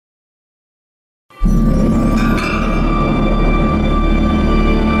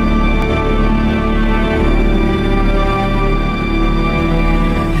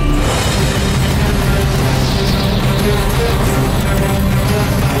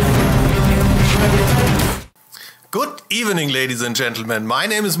Good evening, ladies and gentlemen. My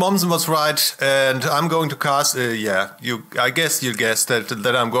name is Mommsenwasright, and I'm going to cast. I guess you guessed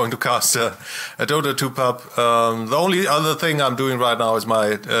that I'm going to cast a Dota 2 pub. The only other thing I'm doing right now is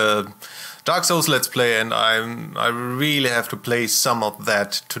my Dark Souls Let's Play, and I really have to play some of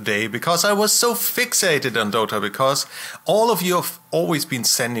that today because I was so fixated on Dota because all of you have always been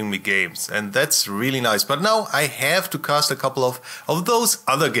sending me games, and that's really nice. But now I have to cast a couple of those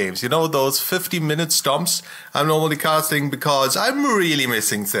other games, you know, those 50-minute stomps I'm normally casting because I'm really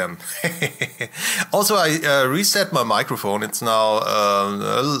missing them. Also, I reset my microphone. It's now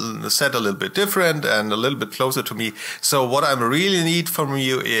set a little bit different and a little bit closer to me. So what I really need from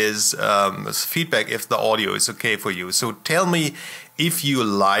you is feedback if the audio is okay for you. So tell me if you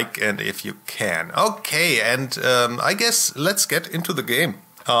like and if you can. Okay, and I guess let's get into the game.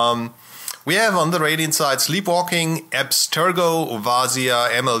 We have on the Radiant side Sleepwalking, Abstergo,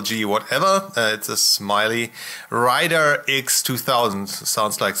 Vazia, MLG, whatever. It's a smiley. Rider X2000.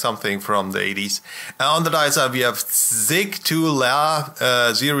 Sounds like something from the 80s. On the Dire side we have Zig, La,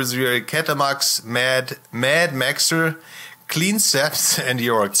 00, Ketamax, Mad Maxter, Clean Seps, and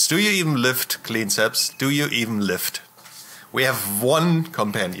Yorks. Do you even lift, Clean Seps? Do you even lift? We have one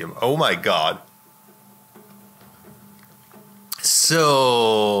compendium. Oh my god.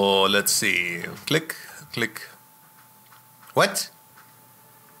 So, let's see. Click, click. What?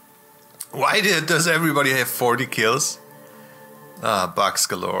 Why does everybody have 40 kills? Ah, bugs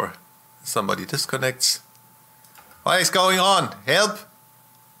galore. Somebody disconnects. What is going on? Help!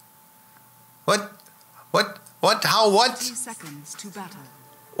 What? What? What? How? What? 2 seconds to battle.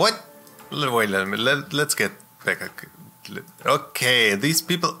 What? Wait, let's get back. Okay, these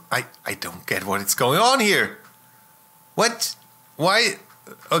people, I don't get what is going on here. What? Why?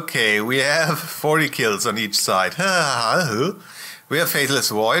 Okay, we have 40 kills on each side. We have Faithless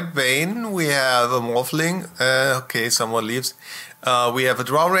Void, Bane, we have a Morphling, okay, someone leaves. We have a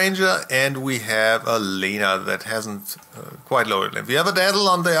Drow Ranger, and we have a Lena that hasn't quite loaded it. We have a Dazzle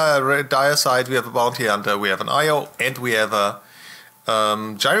on the Dire side, we have a Bounty Hunter, we have an IO, and we have a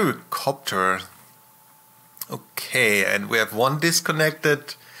Gyrocopter. Okay, and we have one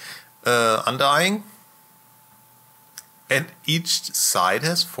disconnected Undying. And each side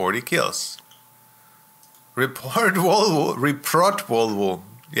has 40 kills. Report Volvo.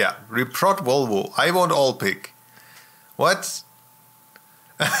 Yeah, report Volvo. I want all pick. What?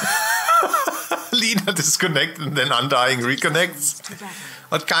 Lena disconnected and then Undying reconnects.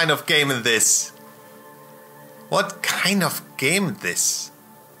 What kind of game is this? What kind of game is this?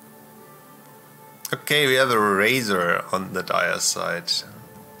 Okay, we have a Razor on the Dire side.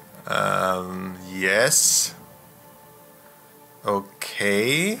 Yes.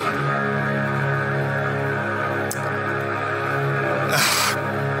 Okay.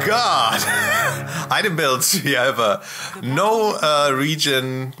 God. Item builds. We have no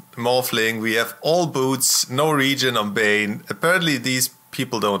region Morphling. We have all boots. No region on Bane. Apparently these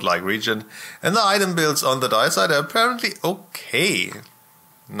people don't like region. And the item builds on the Dire side are apparently okay.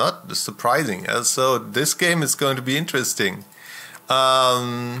 Not surprising. So this game is going to be interesting.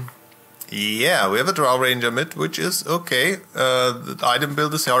 Yeah, we have a Drow Ranger mid, which is okay. The item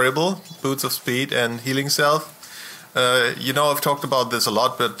build is horrible. Boots of Speed and Healing Self. You know, I've talked about this a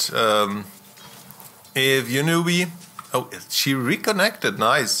lot, but if you're newbie... Oh, she reconnected,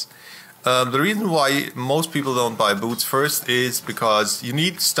 nice. The reason why most people don't buy boots first is because you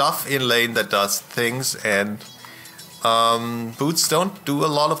need stuff in lane that does things, and boots don't do a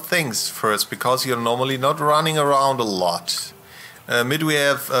lot of things first because you're normally not running around a lot. Mid we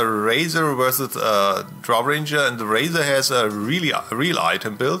have a Razor versus a Drow Ranger, and the Razor has a real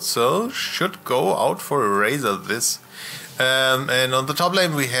item build, so should go out for a Razor this. And on the top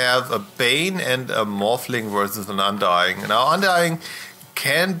lane we have a Bane and a Morphling versus an Undying. Now Undying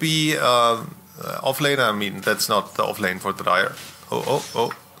can be off lane. I mean, that's not the off lane for the Dire.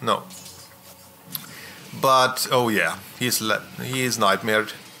 Oh, no. But oh yeah, he is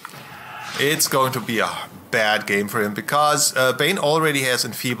nightmared. It's going to be a bad game for him because Bane already has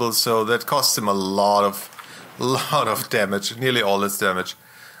Enfeeble, so that costs him a lot of damage, nearly all its damage.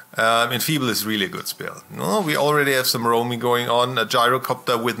 Enfeeble is really a good spell. No, we already have some roaming going on. A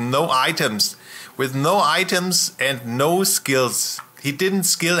Gyrocopter with no items, and no skills. He didn't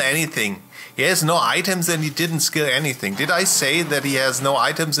skill anything. He has no items and he didn't skill anything. Did I say that he has no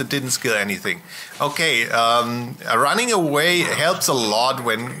items and didn't skill anything? Okay, running away helps a lot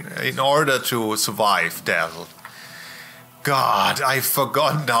in order to survive, Dazzle. God, I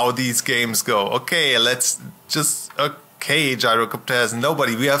forgot how these games go. Okay, let's just... Okay, Gyrocopter has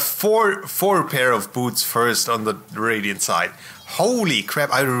nobody. We have four pair of boots first on the Radiant side. Holy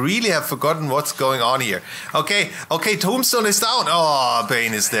crap, I really have forgotten what's going on here. Okay, Tombstone is down. Oh,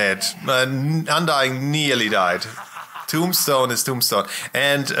 Bane is dead. Undying nearly died. Tombstone is Tombstone.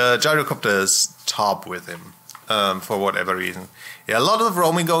 And Gyrocopter is top with him, for whatever reason. Yeah, a lot of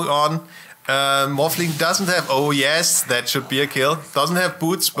roaming going on. Morphling doesn't have... Oh, yes, that should be a kill. Doesn't have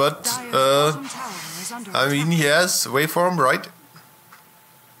boots, but... I mean, he has waveform, right?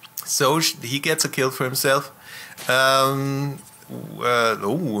 So he gets a kill for himself.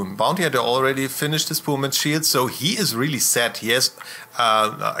 Bounty Hunter already finished his Pullman shield, so he is really set. He has,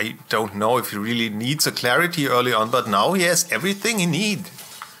 I don't know if he really needs a clarity early on, but now he has everything he needs.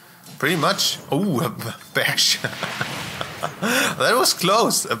 Pretty much. Oh, a bash. That was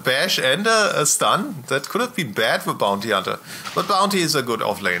close. A bash and a stun. That could have been bad for Bounty Hunter. But Bounty is a good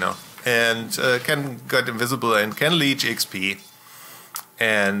offlaner and can get invisible and can leech XP.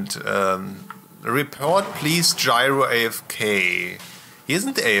 And report please Gyro AFK. He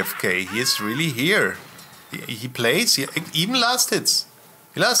isn't AFK, he is really here. He plays, even last hits.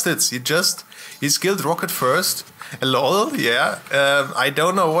 He skilled rocket first. Lol, yeah. I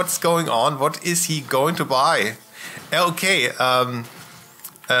don't know what's going on. What is he going to buy? Okay,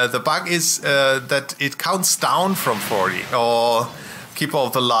 the bug is that it counts down from 40. Or Keeper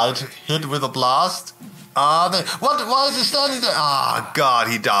of the Light hit with a blast. Why is he standing there? Ah, God,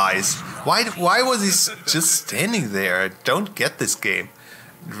 he dies. Why was he just standing there? I don't get this game.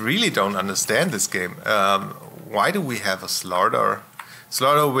 Really don't understand this game. Why do we have a Slaughter?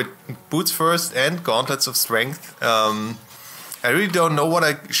 Slaughter with boots first and gauntlets of strength. I really don't know what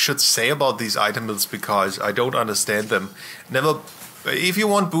I should say about these item builds because I don't understand them. If you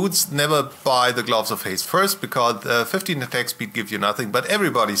want boots, never buy the Gloves of Haste first because 15 attack speed gives you nothing. But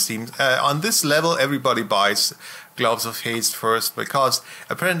everybody seems, on this level, everybody buys Gloves of Haste first because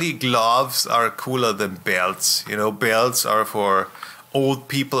apparently gloves are cooler than belts. You know, belts are for old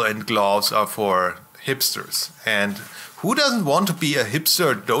people and gloves are for hipsters. And who doesn't want to be a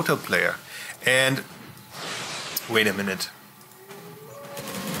hipster Dota player? And wait a minute.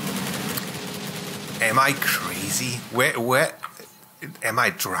 Am I crazy? Where? Am I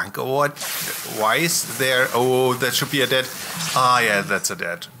drunk or what? Why is there... Oh, that should be a dead... Ah, yeah, that's a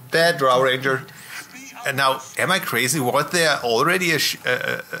dead. Dead Drow Ranger. And now, am I crazy? Was there already a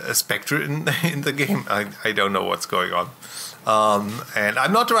Spectre in the game? I don't know what's going on. And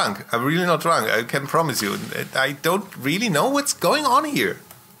I'm not drunk. I'm really not drunk. I can promise you. I don't really know what's going on here.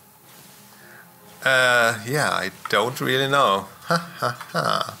 Yeah, I don't really know. Ha ha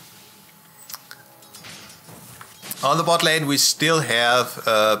ha. On the bot lane, we still have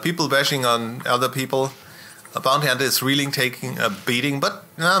people bashing on other people. A Bounty Hunter is really taking a beating, but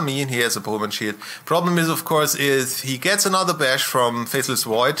I mean, he has a Pullman shield. Problem is, of course, is he gets another bash from Faceless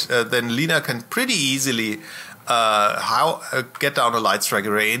Void, then Lina can pretty easily get down a Light Strike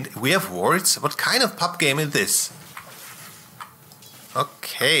array. And we have wards? What kind of pub game is this?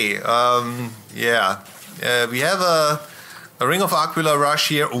 Okay, yeah. We have a Ring of Aquila Rush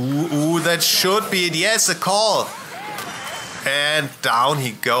here. Ooh, that should be it. Yes, a call. And down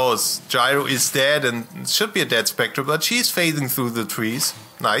he goes. Gyro is dead and should be a dead Spectre, but she's phasing through the trees.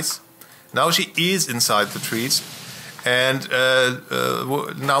 Nice. Now she is inside the trees. And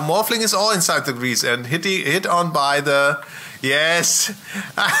now Morphling is all inside the trees and hit on by the... Yes.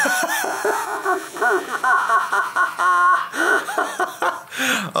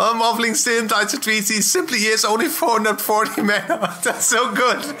 Morphling still inside the trees. He has only 440 mana. That's so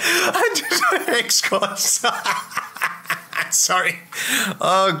good. I did an X-Course. Sorry.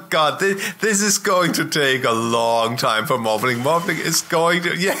 Oh God, this is going to take a long time for Morphling. Morphling is going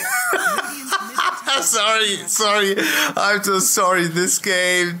to... Yeah. sorry. I'm so sorry. This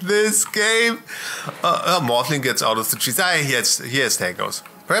game. Morphling gets out of the trees. He has tangos.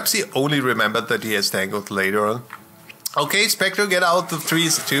 Perhaps he only remembered that he has tangos later on. Okay, Spectre, get out the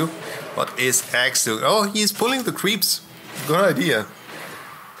trees too. What is Axe doing? Oh, he's pulling the creeps. Good idea.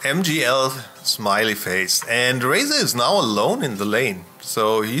 MGL smiley face. And Razor is now alone in the lane.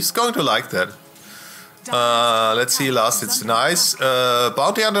 So he's going to like that. Let's see, last it's nice.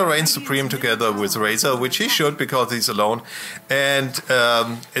 Bounty Hunter reigns supreme together with Razor, which he should because he's alone. And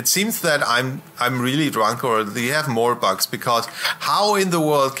it seems that I'm really drunk or they have more bugs because how in the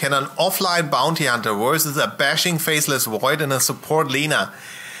world can an offline Bounty Hunter versus a bashing Faceless Void and a support Lina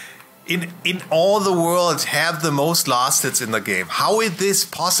in all the world have the most last hits in the game? How is this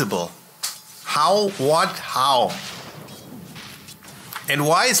possible? How? What? How? And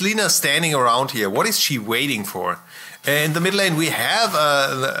why is Lina standing around here? What is she waiting for? In the mid lane we have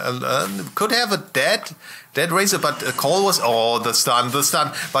could have a dead Razor, but Cole was the stun.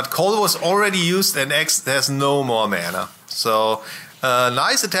 But Cole was already used and X has no more mana. So,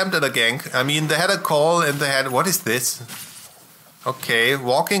 nice attempt at a gank. I mean, they had a call and they had... What is this? Okay,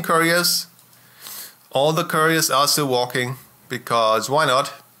 walking couriers. All the couriers are still walking, because why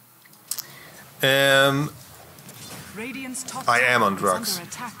not? I am on drugs.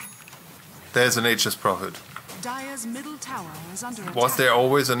 There's a Nature's Prophet. Dire's middle tower is under attack. Was there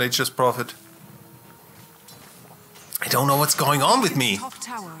always a Nature's Prophet? I don't know what's going on with me. Top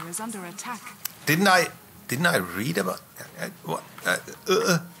tower is under attack. Didn't I read about what?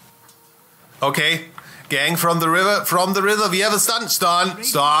 Okay, gang from the river. We have a stun.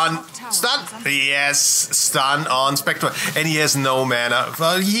 Yes, stun on Spectre, and he has no mana.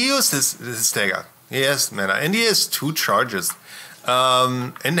 Well, he used his dagger. He has mana, and he has 2 charges.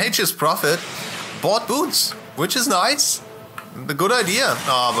 And Nature's Prophet bought boots, which is nice. The good idea.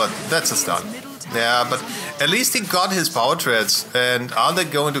 Oh, but that's a stun. Yeah, but at least he got his power treads. And are they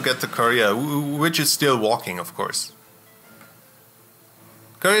going to get the courier, which is still walking, of course?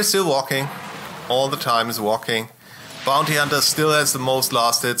 Courier is still walking. All the time is walking. Bounty Hunter still has the most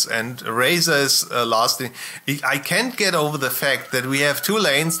last hits, and Razor is lasting. I can't get over the fact that we have 2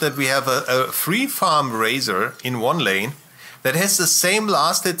 lanes, that we have a free farm Razor in one lane that has the same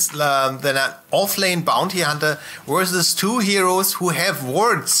last hits than an off-lane Bounty Hunter versus 2 heroes who have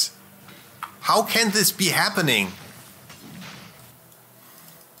wards. How can this be happening?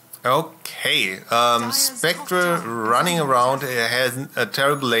 Okay, Spectre running around has a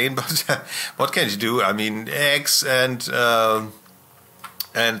terrible lane, but what can you do? I mean, X and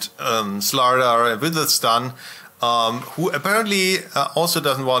Slardar with the stun, who apparently also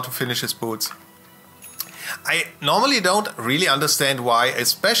doesn't want to finish his boots. I normally don't really understand why,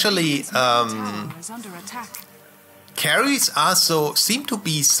 especially carries seem to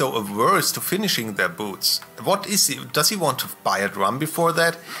be so averse to finishing their boots. What is he? Does he want to buy a drum before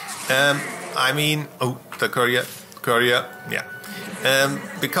that? I mean, oh, the courier, yeah.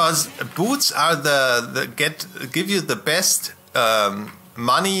 Because boots are give you the best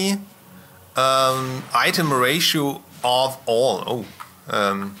money item ratio of all. Oh,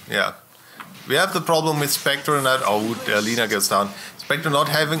 yeah. We have the problem with Spectre and that. Oh, Lina goes down. Spectre not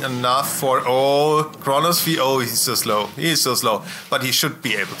having enough for... Oh, Chronosphere. Oh, he's so slow. He's so slow. But he should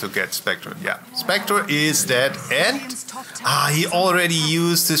be able to get Spectre. Yeah. Spectre is dead. And... he already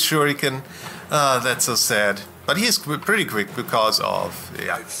used his Shuriken. That's so sad. But he's pretty quick because of...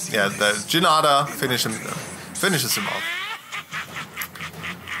 Yeah, the Jinada finishes him off.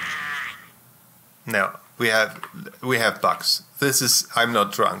 Now, we have bugs. This is... I'm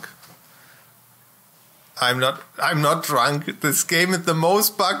not drunk. I'm not drunk. This game is the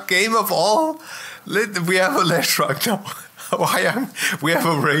most bugged game of all. We have a less drunk now. We have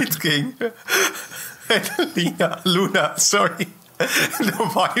a Wraith King. And Luna, sorry. The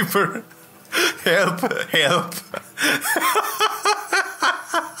Viper. Help.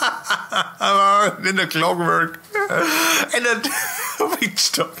 In the clockwork. And a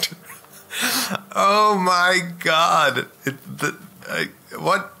witch doctor. Oh my god.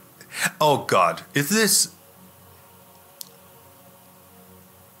 What? Oh god, is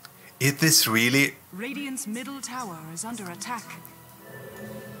this really? Radiant's middle tower is under attack.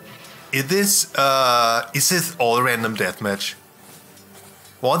 Is this all random deathmatch?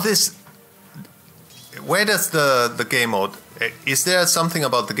 Where does the game mode? Is there something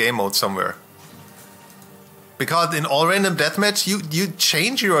about the game mode somewhere? Because in all random deathmatch, you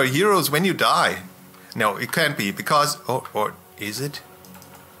change your heroes when you die. No, it can't be because or is it?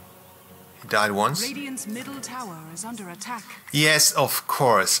 Died once. Radiant's middle tower is under attack. Yes, of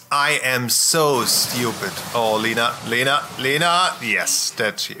course. I am so stupid. Oh, Lena. Yes,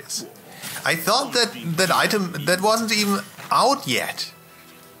 that she is. I thought that item that wasn't even out yet.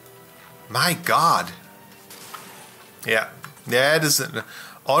 My god. Yeah, it is an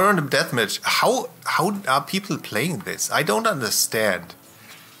all random deathmatch. How are people playing this? I don't understand.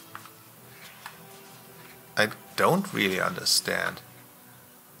 I don't really understand.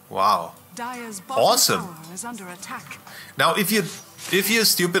 Wow. Awesome. Is under attack. Now, if you're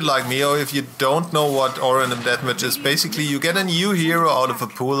stupid like me, or if you don't know what random deathmatch is, basically you get a new hero out of a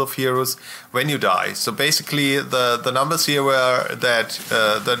pool of heroes when you die. So basically, the numbers here were that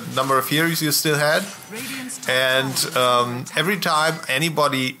the number of heroes you still had, and every time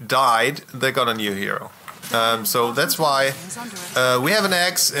anybody died, they got a new hero. So that's why we have an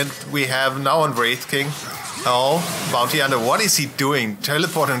Axe, and we have now a Wraith King. Oh, Bounty Hunter, what is he doing?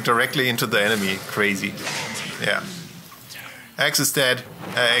 Teleporting directly into the enemy. Crazy. Yeah. Axe is dead.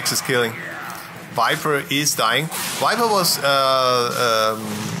 Axe is killing. Viper is dying. Viper was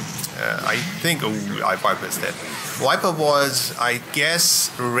I think Viper is dead. Viper was, I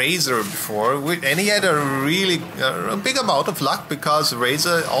guess, Razor before, and he had a really big amount of luck because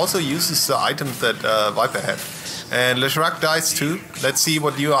Razor also uses the items that Viper had. And Leshrac dies too. Let's see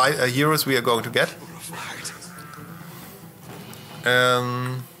what new heroes we are going to get.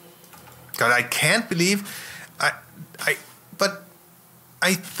 God, I can't believe but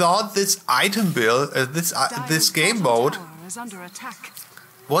I thought this item build, this game mode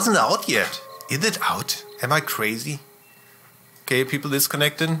wasn't out yet. Is it out? Am I crazy? Okay, people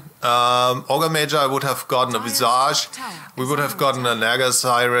disconnecting. Ogre Major, I would have gotten a Visage. We would have gotten a Naga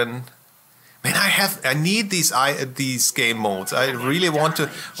Siren. Man, I need these game modes. I really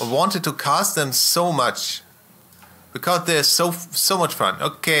wanted to cast them so much. Because they're so much fun.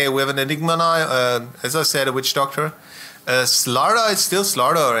 Okay, we have an Enigma now. As I said, a Witch Doctor. Slardar is still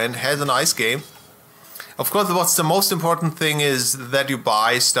Slardar and has a nice game. Of course, what's the most important thing is that you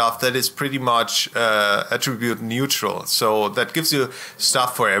buy stuff that is pretty much attribute neutral. So that gives you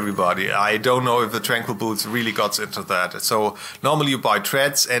stuff for everybody. I don't know if the Tranquil Boots really got into that. So normally you buy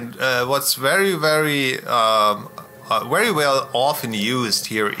treads, and what's very well often used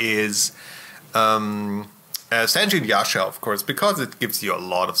here is Sanjin Yasha, of course, because it gives you a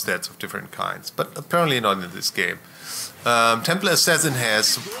lot of stats of different kinds. But apparently not in this game. Templar Assassin has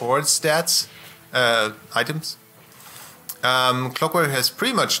support stats. Items. Clockwork has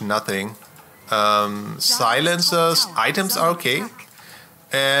pretty much nothing. Silencers, items are okay.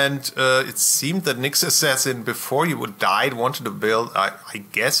 And it seemed that Nyx Assassin, before he would die, wanted to build, I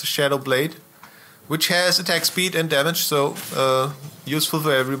guess, a Shadow Blade, which has attack speed and damage, so useful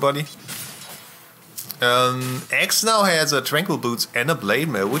for everybody. X now has a Tranquil Boots and a Blade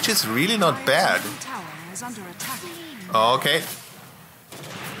Mail, which is really not bad. Okay.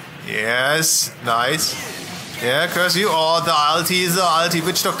 Yes, nice. Yeah, curse you. Oh, the ulti,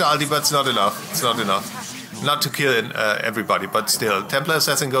 Witch Doctor ulti, but it's not enough. It's not enough. Not to kill everybody, but still. Templar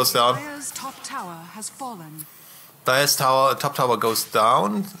Assassin goes down. Dire's top tower has fallen. Dire's top tower goes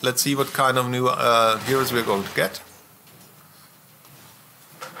down. Let's see what kind of new heroes we're going to get.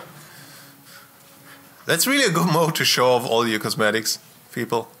 That's really a good mode to show off all your cosmetics,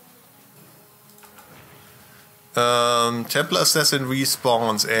 people. Templar Assassin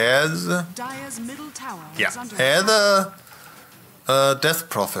respawns as Dire's middle tower as a Death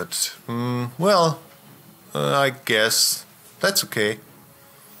Prophet. Well, I guess that's okay.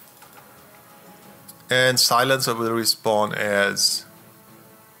 And Silencer will respawn as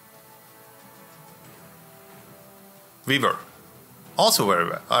Weaver. Also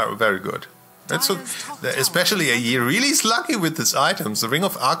very good. That's so, especially he really is lucky with his items. The Ring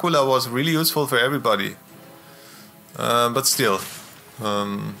of Aquila was really useful for everybody. But still,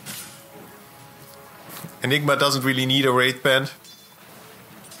 Enigma doesn't really need a Wraith Band.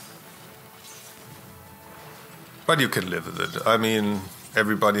 But you can live with it. I mean,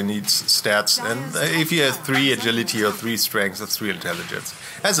 everybody needs stats. And if you have 3 agility or 3 strength or 3 intelligence.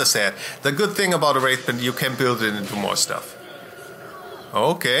 As I said, the good thing about a Wraith Band, you can build it into more stuff.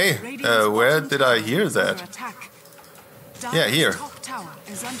 Okay, where did I hear that? Yeah, here.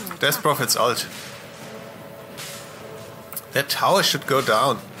 Death Prophet's ult. That tower should go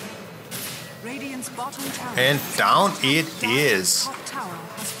down. And down it is.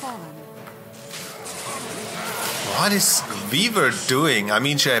 What is Weaver doing? I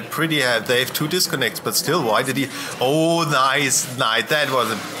mean, they have 2 disconnects, but still, why did he... Oh, nice. That was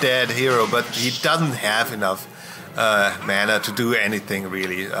a dead hero, but he doesn't have enough mana to do anything,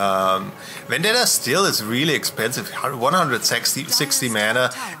 really. Vendetta still is really expensive. 160 mana,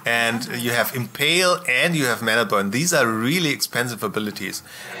 and you have Impale and you have Mana Burn. These are really expensive abilities.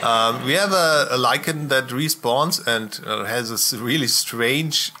 We have a Lycan that respawns and has this really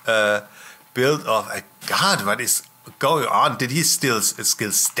strange build of... God, what is going on? Did he still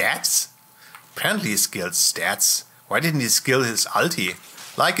skill stats? Apparently he skilled stats. Why didn't he skill his ulti?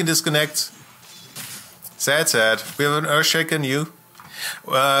 Lycan disconnects. Sad. We have an Earthshaker new.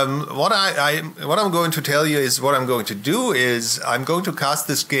 What I'm going to tell you is what I'm going to do is I'm going to cast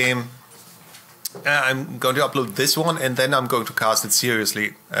this game. I'm going to upload this one and then I'm going to cast it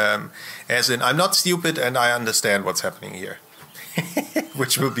seriously. As in, I'm not stupid and I understand what's happening here.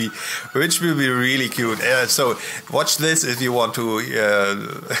 which will be really cute. So watch this if you want to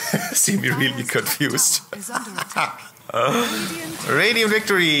see me really confused. Radiant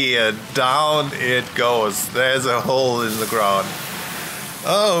Victory, down it goes. There's a hole in the ground.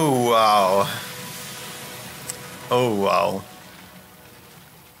 Oh wow.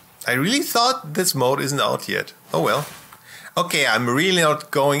 I really thought this mode isn't out yet. Oh well. Okay, I'm really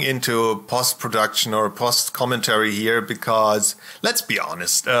not going into post-production or post-commentary here because, let's be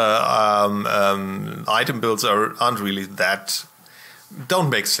honest, item builds aren't really that... don't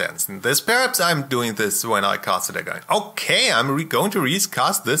make sense. Perhaps I'm doing this when I cast it again. Okay, I'm going to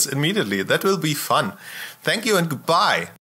recast this immediately. That will be fun. Thank you and goodbye.